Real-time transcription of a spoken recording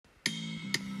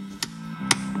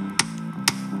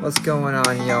What's going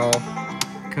on, y'all?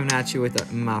 Coming at you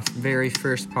with my very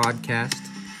first podcast.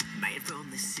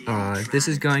 This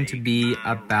is going to be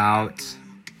about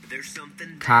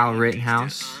Kyle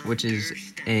Rittenhouse, which is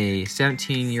a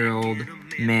 17-year-old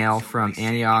male from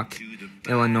Antioch,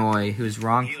 Illinois, who is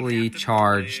wrongfully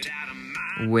charged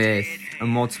with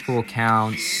multiple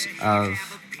counts of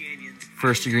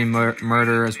first-degree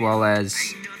murder, as well as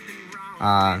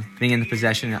being in the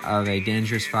possession of a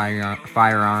dangerous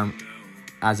firearm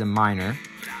as a minor.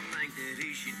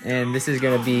 And this is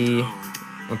going to be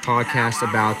a podcast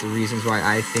about the reasons why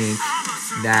I think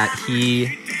that he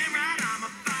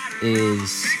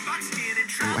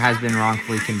has been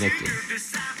wrongfully convicted.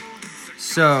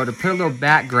 So, to put a little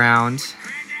background,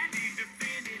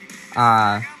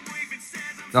 the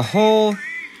whole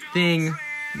thing,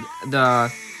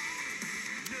 the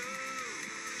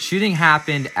shooting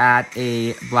happened at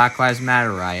a Black Lives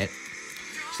Matter riot.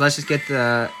 So let's just get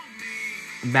the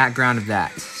background of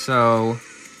that. So,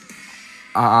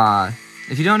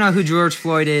 if you don't know who George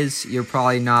Floyd is, you're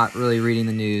probably not really reading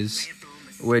the news,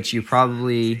 which you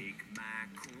probably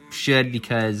should,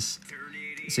 because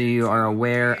so you are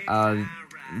aware of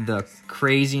the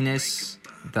craziness,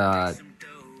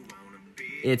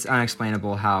 it's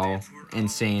unexplainable how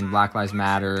insane Black Lives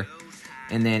Matter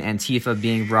and then Antifa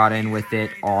being brought in with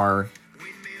it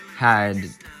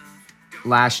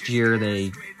last year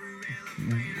they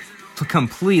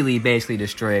completely basically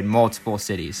destroyed multiple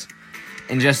cities.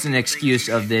 And just an excuse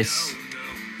of this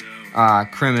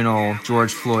criminal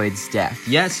George Floyd's death.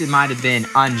 Yes, it might have been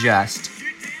unjust,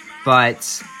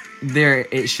 but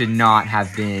it should not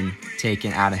have been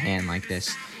taken out of hand like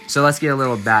this. So let's get a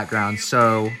little background.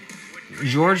 So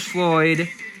George Floyd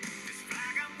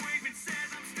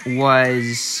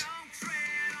was...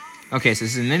 Okay, so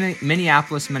this is in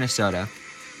Minneapolis, Minnesota.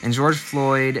 And George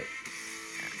Floyd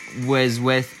was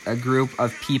with a group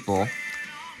of people,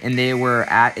 and they were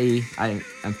at I'm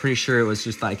pretty sure it was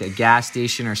just like a gas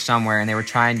station or somewhere, and they were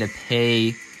trying to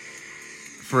pay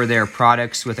for their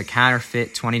products with a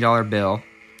counterfeit $20 bill.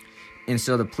 And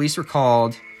so the police were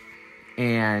called,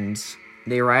 and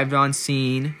they arrived on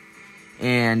scene,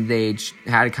 and they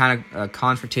had a kind of a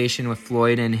confrontation with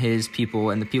Floyd and his people,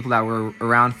 and the people that were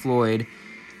around Floyd,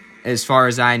 as far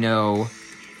as I know,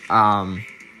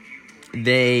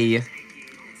 they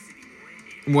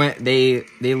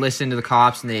listened to the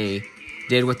cops and they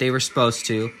did what they were supposed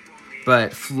to.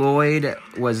 But Floyd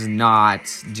was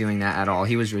not doing that at all.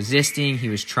 He was resisting. He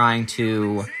was trying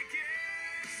to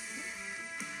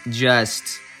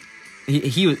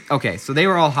he was okay. So they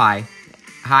were all high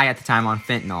at the time on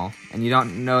fentanyl, and you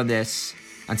don't know this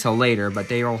until later, but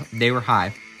they were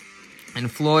high.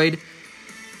 And Floyd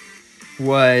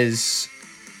was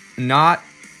not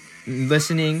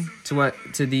listening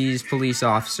to these police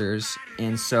officers,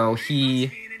 and so he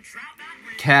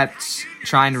kept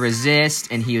trying to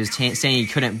resist, and he was saying he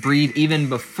couldn't breathe even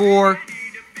before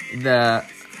the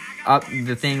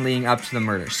thing leading up to the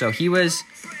murder. So he was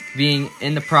being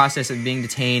in the process of being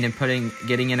detained and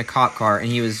getting in a cop car, and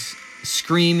he was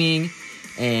screaming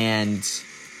and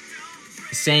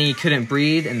saying he couldn't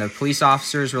breathe, and the police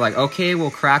officers were like, okay,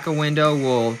 we'll crack a window,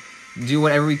 we'll do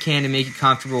whatever we can to make you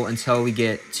comfortable until we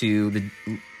get to the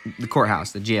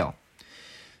courthouse, the jail.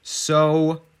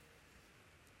 So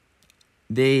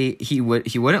he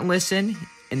wouldn't listen,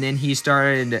 and then he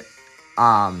started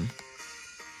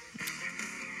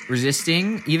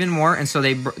resisting even more, and so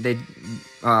they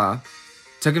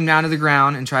took him down to the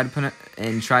ground and tried to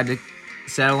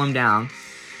settle him down.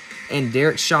 And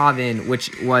Derek Chauvin,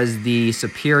 which was the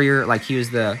superior, like he was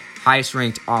the highest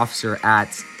ranked officer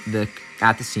at the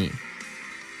scene.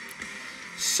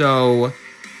 So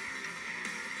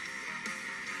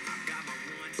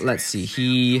let's see.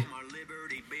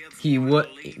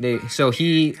 So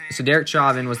Derek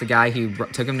Chauvin was the guy who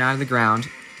took him down to the ground.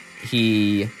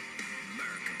 He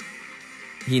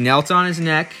knelt on his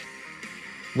neck,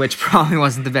 which probably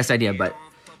wasn't the best idea, but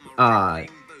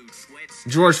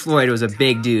George Floyd was a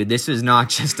big dude. This was not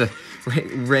just he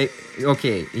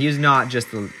was not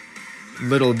just a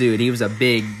little dude. He was a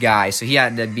big guy, so he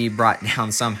had to be brought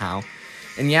down somehow.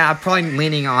 And yeah, probably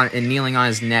leaning on and kneeling on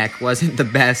his neck wasn't the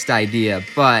best idea,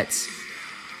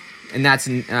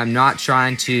 I'm not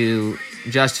trying to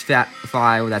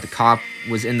justify that the cop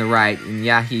was in the right, and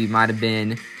yeah, he might have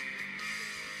been,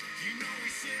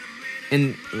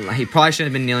 and he probably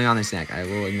shouldn't have been kneeling on his neck, I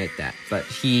will admit that, but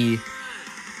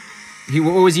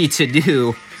what was he to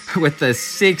do with the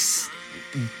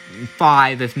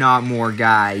 6'5", if not more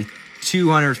guy,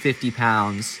 250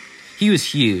 pounds? He was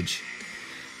huge.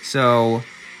 So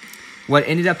what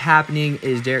ended up happening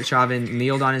is Derek Chauvin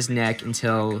kneeled on his neck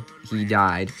until he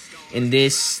died. And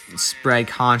this spread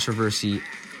controversy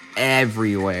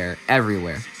everywhere.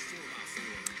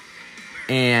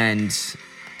 And,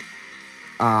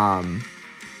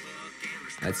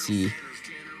 let's see.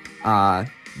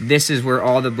 This is where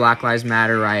all the Black Lives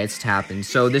Matter riots happened.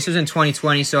 So this was in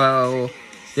 2020, so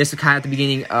this was kind of at the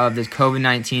beginning of the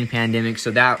COVID-19 pandemic.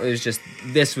 So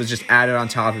this was just added on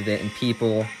top of it, and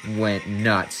people went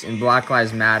nuts. And Black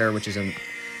Lives Matter, which is, in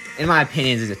my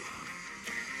opinion,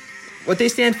 what they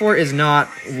stand for is not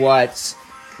what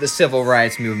the civil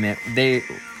rights movement,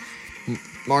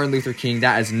 Martin Luther King,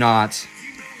 that is not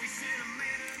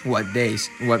what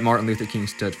Martin Luther King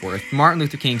stood for. If Martin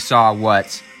Luther King saw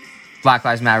what Black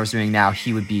Lives Matter was doing now,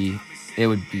 he would be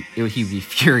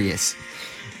furious.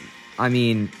 I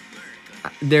mean,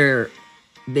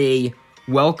 they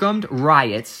welcomed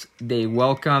riots, they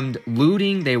welcomed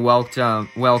looting, they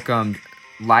welcomed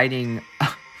lighting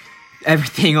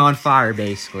everything on fire,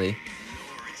 basically.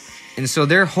 And so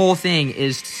their whole thing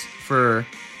is for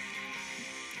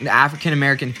the African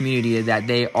American community, that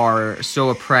they are so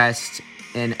oppressed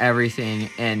and everything.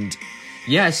 And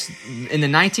yes, in the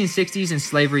 1960s in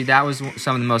slavery, that was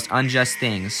some of the most unjust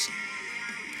things.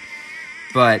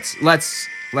 But let's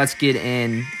get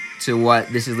into what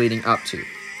this is leading up to.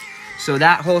 So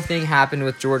that whole thing happened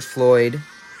with George Floyd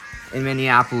in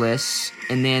Minneapolis,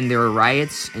 and then there were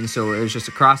riots, and so it was just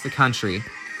across the country.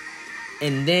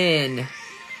 And then,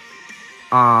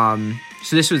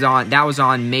 so that was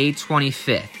on May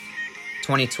 25th,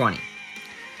 2020.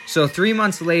 So 3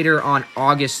 months later, on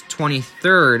August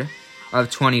 23rd of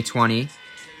 2020,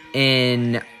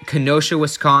 in Kenosha,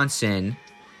 Wisconsin,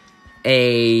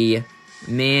 a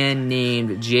man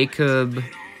named Jacob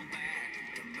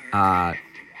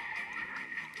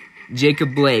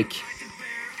Blake.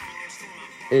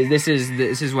 This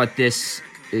is what this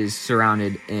is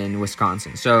surrounded in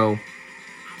Wisconsin. So,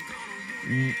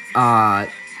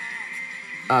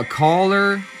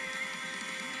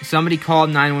 somebody called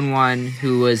 911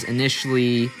 who was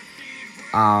initially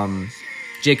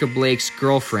Jacob Blake's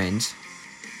girlfriend,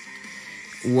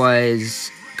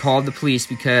 called the police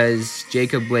because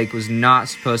Jacob Blake was not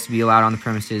supposed to be allowed on the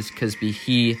premises because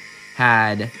he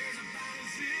had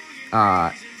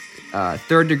a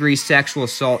third-degree sexual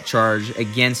assault charge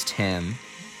against him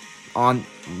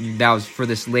that was for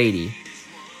this lady.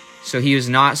 So he was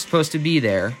not supposed to be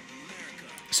there.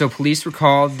 So police were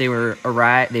called. They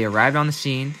arrived on the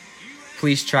scene.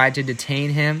 Police tried to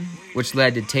detain him, which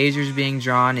led to tasers being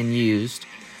drawn and used.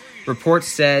 Reports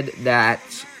said that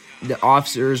the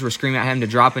officers were screaming at him to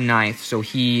drop a knife, so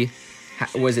he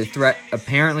was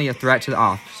apparently a threat to the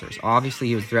officers. Obviously,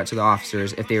 he was a threat to the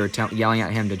officers if they were yelling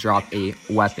at him to drop a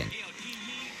weapon.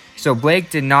 So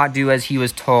Blake did not do as he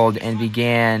was told and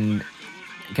began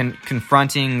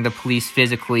confronting the police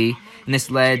physically, and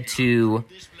this led to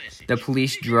the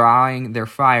police drawing their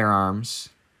firearms,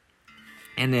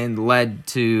 and then led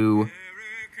to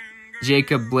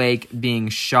Jacob Blake being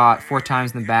shot 4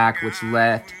 times in the back, which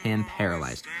left him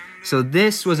paralyzed. So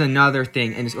this was another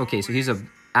thing, and so he's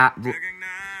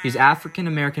African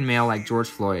American male like George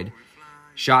Floyd,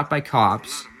 shot by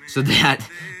cops. So that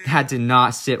did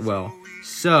not sit well.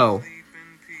 So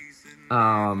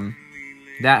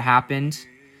that happened,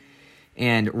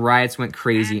 and riots went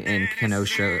crazy in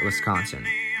Kenosha, Wisconsin,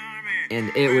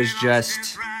 and it was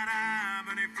just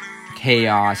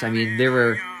chaos. I mean, there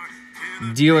were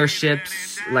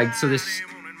dealerships,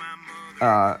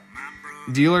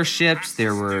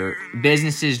 there were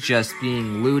businesses just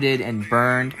being looted and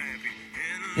burned.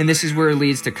 And this is where it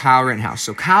leads to Kyle Rittenhouse.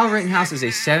 So Kyle Rittenhouse is a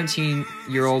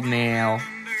 17-year-old male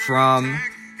from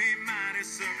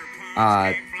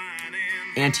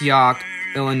Antioch,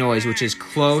 Illinois, which is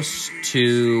close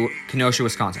to Kenosha,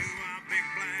 Wisconsin.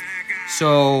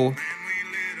 So,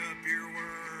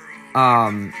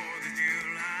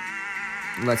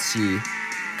 let's see.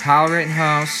 Kyle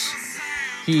Rittenhouse,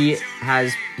 he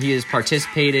has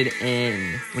participated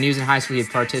in, when he was in high school, he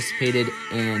had participated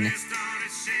in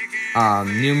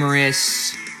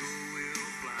numerous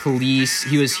police.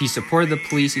 He supported the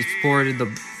police. He supported the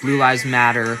Blue Lives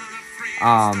Matter,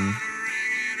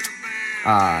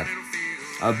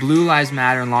 Blue Lives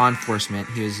Matter and law enforcement.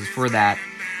 He was for that,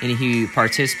 and he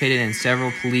participated in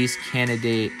several police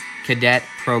cadet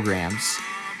programs.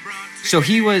 So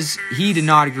he did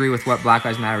not agree with what Black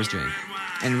Lives Matter was doing.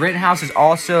 And Rittenhouse is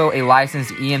also a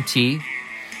licensed EMT,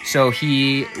 so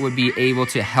he would be able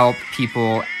to help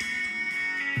people.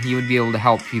 He would be able to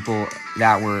help people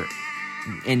that were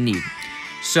in need.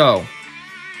 So,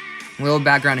 a little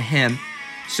background to him.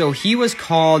 So he was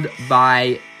called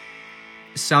by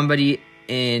somebody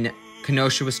in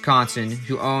Kenosha, Wisconsin,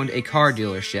 who owned a car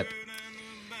dealership.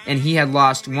 And he had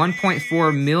lost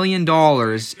 $1.4 million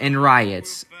in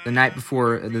riots the night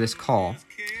before this call.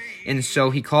 And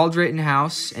so he called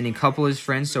Rittenhouse and a couple of his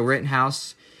friends. So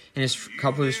Rittenhouse and a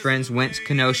couple of his friends went to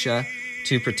Kenosha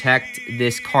to protect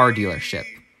this car dealership.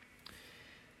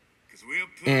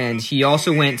 And he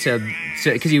also went to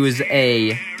because he was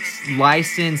a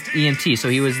licensed EMT, so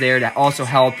he was there to also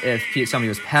help if somebody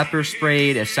was pepper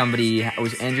sprayed, if somebody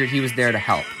was injured, he was there to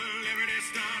help.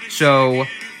 So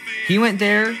he went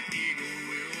there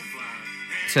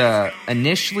to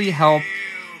initially help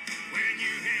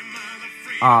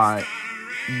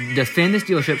defend this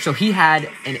dealership. So he had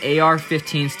an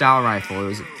AR-15 style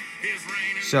rifle.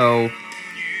 So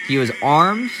he was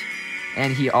armed,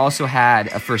 and he also had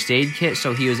a first aid kit,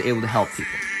 so he was able to help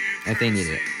people if they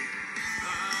needed it.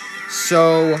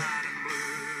 So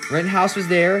Rittenhouse was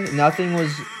there.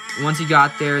 Once he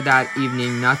got there that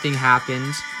evening, nothing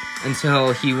happened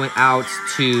until he went out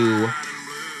to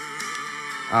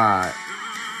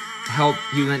help.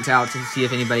 He went out to see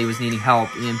if anybody was needing help,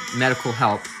 medical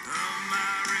help.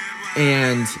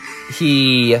 And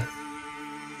he,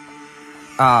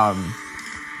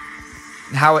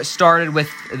 how it started with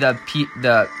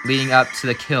the leading up to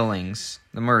the killings,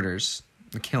 the murders,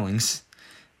 the killings,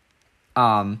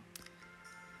 there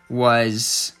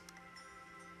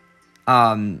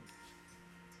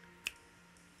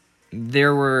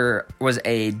was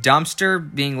a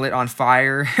dumpster being lit on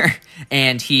fire,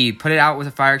 and he put it out with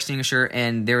a fire extinguisher,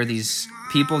 and there were these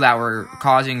people that were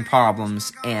causing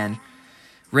problems, and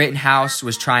Rittenhouse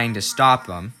was trying to stop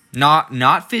them.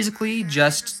 Not physically,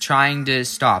 just trying to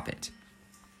stop it.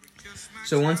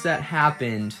 So once that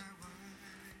happened,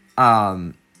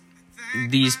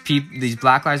 these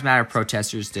Black Lives Matter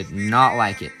protesters did not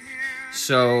like it.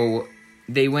 So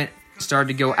they started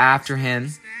to go after him,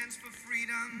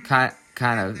 kind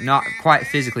of, not quite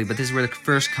physically, but this is where the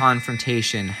first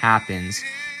confrontation happens,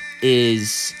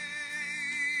 is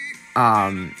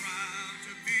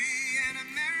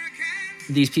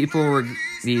these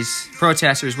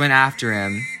protesters went after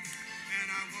him,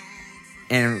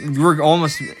 and were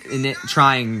almost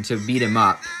trying to beat him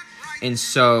up. And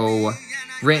so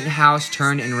Rittenhouse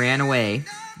turned to run away,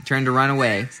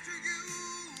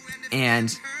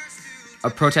 and a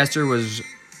protester was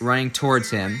running towards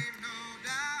him,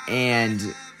 and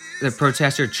the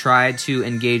protester tried to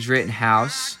engage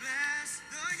Rittenhouse,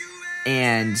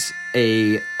 and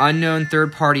a unknown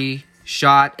third party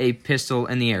shot a pistol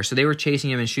in the air. So they were chasing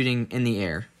him and shooting in the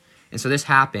air. And so this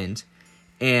happened,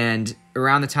 and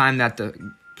around the time that the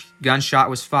gunshot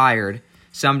was fired,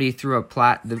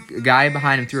 the guy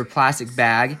behind him threw a plastic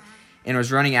bag and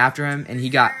was running after him, and he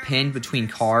got pinned between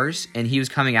cars, and he was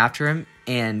coming after him,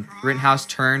 and Rittenhouse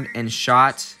turned and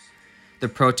shot the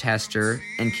protester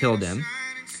and killed him.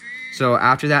 So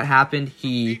after that happened,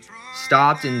 he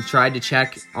stopped and tried to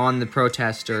check on the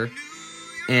protester,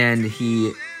 and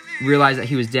he realized that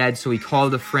he was dead, so he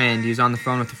called a friend. He was on the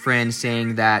phone with a friend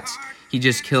saying that he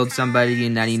just killed somebody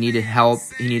and that he needed help.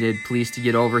 He needed police to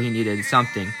get over. He needed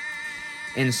something.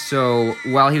 And so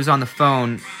while he was on the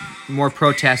phone, more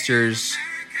protesters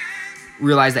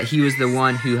realized that he was the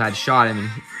one who had shot him.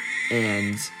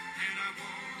 And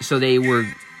so they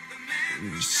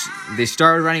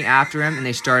started running after him, and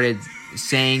they started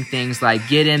saying things like,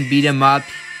 get him, beat him up,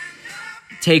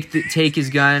 take his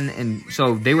gun. And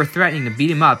so they were threatening to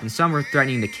beat him up, and some were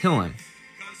threatening to kill him.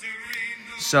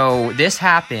 So this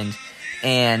happened,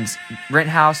 and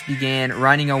Rittenhouse began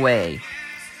running away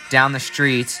down the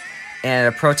street, and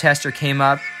a protester came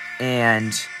up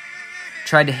and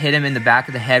tried to hit him in the back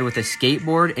of the head with a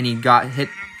skateboard, and he got hit.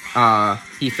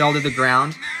 He fell to the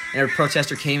ground, and a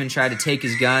protester came and tried to take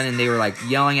his gun, and they were like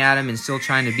yelling at him and still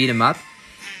trying to beat him up.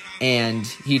 And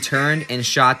he turned and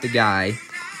shot the guy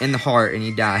in the heart, and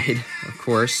he died, of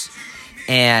course.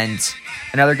 And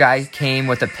another guy came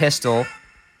with a pistol,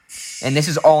 and this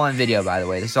is all on video, by the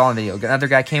way. This is all on video. Another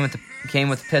guy came with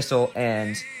a pistol,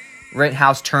 and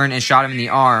Rittenhouse turned and shot him in the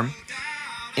arm.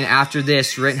 And after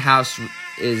this, there's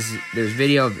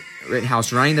video of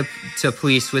Rittenhouse running to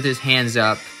police with his hands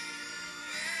up.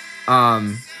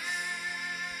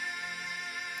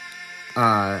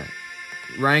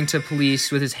 Running to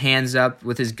police with his hands up,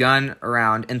 with his gun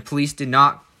around, and police did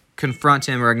not confront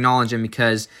him or acknowledge him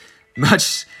because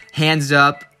much hands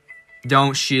up,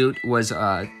 don't shoot was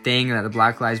a thing that the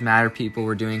Black Lives Matter people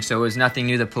were doing. So it was nothing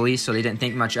new to the police, so they didn't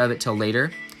think much of it till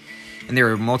later. And there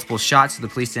were multiple shots, so the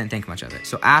police didn't think much of it.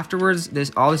 So afterwards,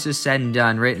 all this is said and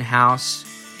done, Rittenhouse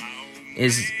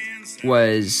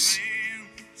was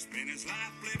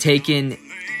taken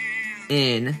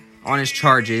in on his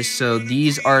charges. So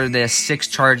these are the 6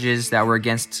 charges that were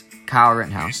against Kyle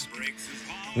Rittenhouse.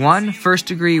 1,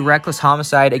 first-degree reckless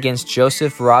homicide against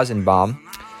Joseph Rosenbaum.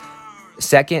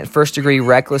 2nd, first-degree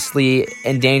recklessly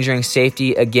endangering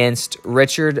safety against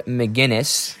Richard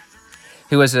McGinnis,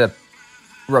 who was a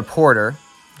reporter,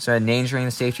 so endangering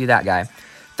the safety of that guy.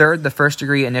 3rd, the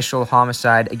first-degree initial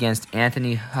homicide against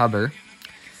Anthony Huber.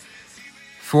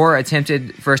 4,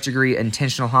 attempted first-degree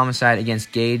intentional homicide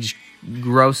against Gage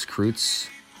Grosskreutz.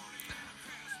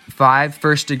 5,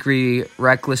 first-degree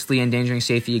recklessly endangering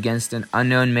safety against an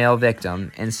unknown male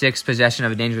victim. And 6, possession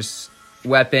of a dangerous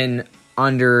weapon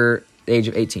under the age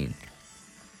of 18.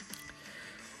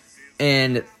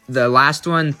 And the last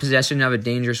one, possession of a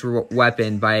dangerous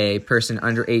weapon by a person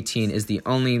under 18, is the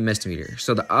only misdemeanor.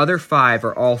 So the other 5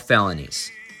 are all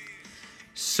felonies.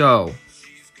 So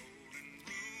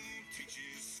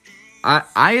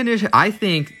I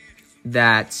think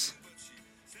that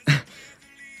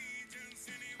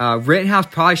Rittenhouse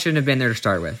probably shouldn't have been there to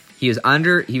start with. He was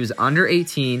under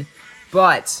 18,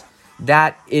 but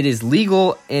that it is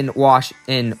legal in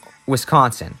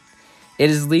Wisconsin. It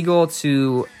is legal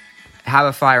to have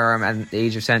a firearm at the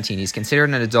age of 17. He's considered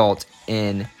an adult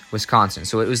in Wisconsin,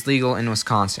 so it was legal in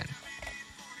Wisconsin.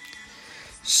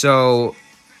 So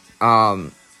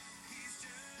that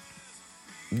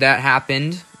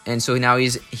happened, and so now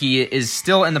he is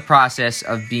still in the process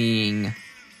of being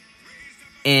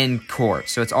in court.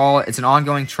 So it's an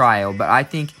ongoing trial, but I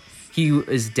think he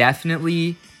is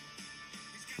definitely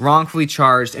wrongfully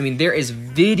charged. I mean, there is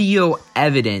video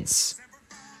evidence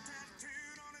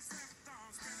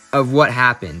of what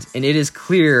happened, and it is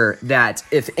clear that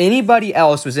if anybody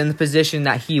else was in the position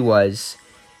that he was,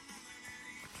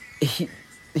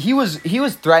 he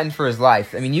was threatened for his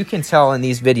life. I mean, you can tell in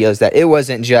these videos that it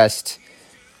wasn't just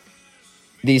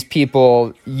these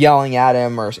people yelling at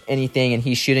him or anything, and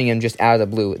he's shooting him just out of the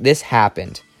blue. This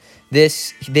happened. They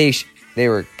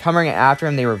were coming after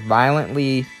him. They were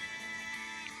violently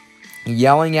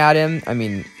yelling at him. I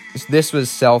mean, this was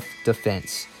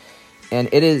self-defense. And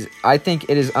I think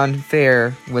it is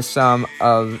unfair with some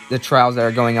of the trials that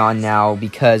are going on now,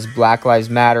 because Black Lives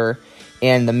Matter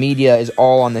and the media is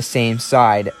all on the same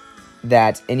side,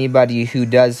 that anybody who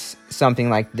does something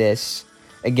like this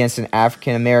against an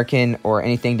African American or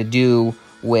anything to do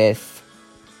with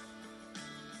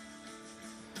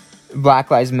Black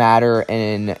Lives Matter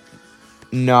and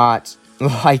not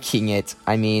liking it,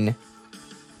 I mean,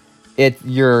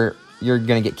 you're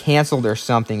going to get canceled or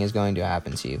something is going to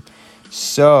happen to you.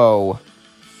 So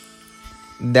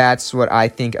that's what I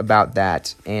think about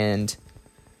that. And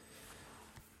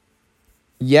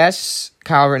yes,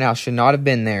 Kyle Rittenhouse should not have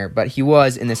been there, but he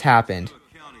was, and this happened.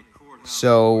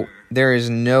 So there is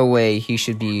no way he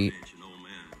should be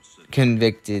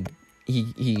convicted.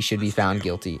 He should be found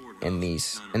guilty in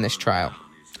this trial.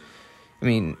 I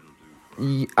mean,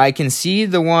 I can see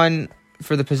the one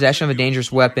for the possession of a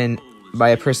dangerous weapon by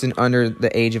a person under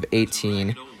the age of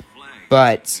 18,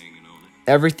 but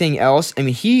everything else, I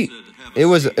mean, it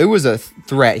was a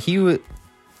threat.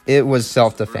 It was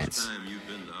self-defense.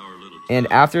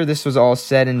 And after this was all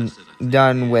said and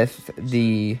done with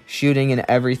the shooting and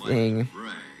everything,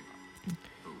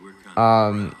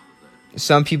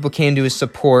 some people came to his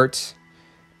support.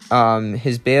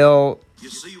 His bail,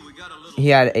 he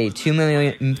had a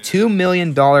 $2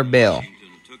 million bail,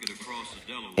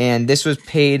 and this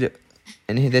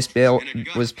bail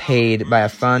was paid by a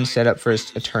fund set up for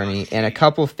his attorney, and a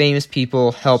couple famous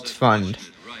people helped fund.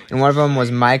 And one of them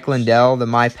was Mike Lindell, the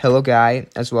My Pillow guy,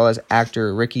 as well as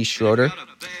actor Ricky Schroeder.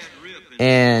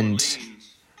 And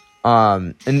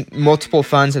multiple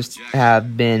funds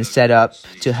have been set up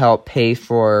to help pay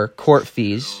for court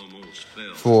fees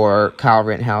for Kyle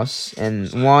Rittenhouse,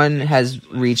 and one has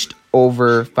reached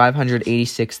over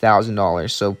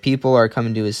 $586,000. So people are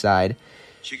coming to his side,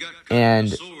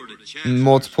 and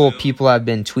multiple people have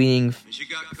been tweeting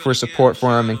for support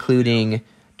for him, including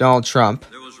Donald Trump,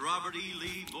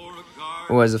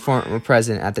 who was the former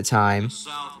president at the time.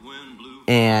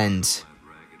 And so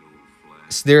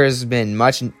there has been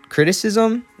much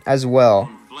criticism as well.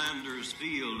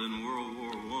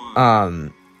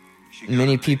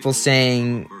 Many people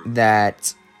saying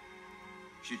that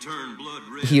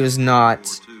he was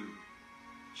not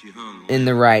in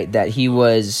the right, that he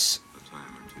was,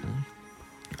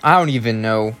 I don't even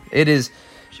know. It is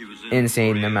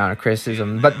insane amount of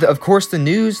criticism. But of course the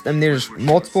news, and there's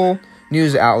multiple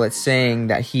news outlets saying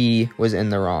that he was in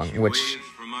the wrong, which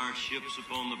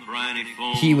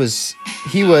he was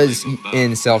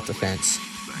in self-defense.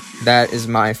 That is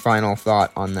my final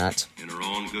thought on that. In her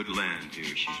own good land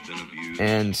here, she's been abused.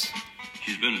 And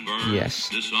she's been burned, yes,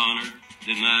 dishonored,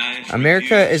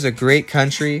 America is a great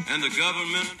country. And the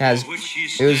government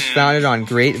It was founded on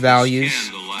great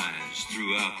values.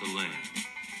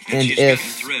 And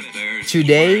if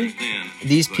today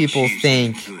these people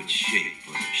think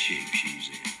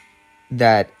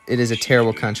that it is a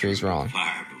terrible country is wrong.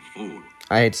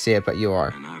 I hate to say it, but you are.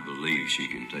 And I believe she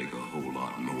can take a whole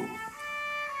lot more.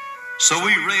 So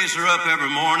we raise her up every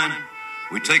morning.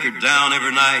 We take her down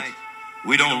every night.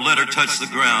 We don't let her touch the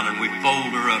ground, and we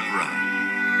fold her up right.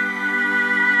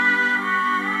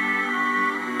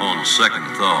 On second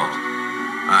thought,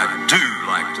 I do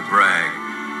like to brag,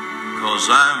 'cause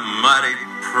I'm mighty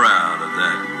proud of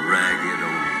that ragged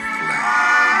old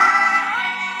flag.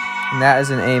 And that is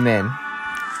an amen.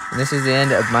 And this is the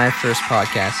end of my first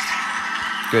podcast.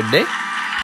 Good day.